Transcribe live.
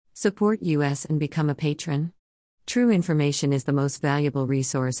Support us and become a patron. True information is the most valuable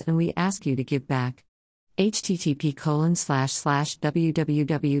resource and we ask you to give back.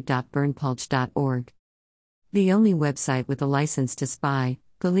 http://www.burnpulch.org. The only website with a license to spy,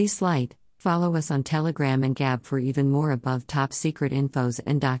 Police Light. Follow us on Telegram and Gab for even more above top secret infos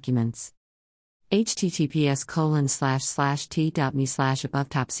and documents. https://t.me/above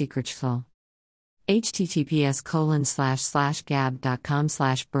top secret shfl.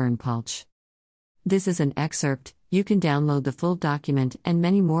 https://gab.com/burnpulch. This is an excerpt. You can download the full document and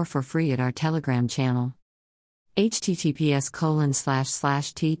many more for free at our Telegram channel.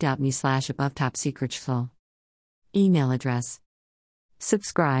 https://t.me/above top secret shfl. Email address.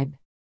 Subscribe.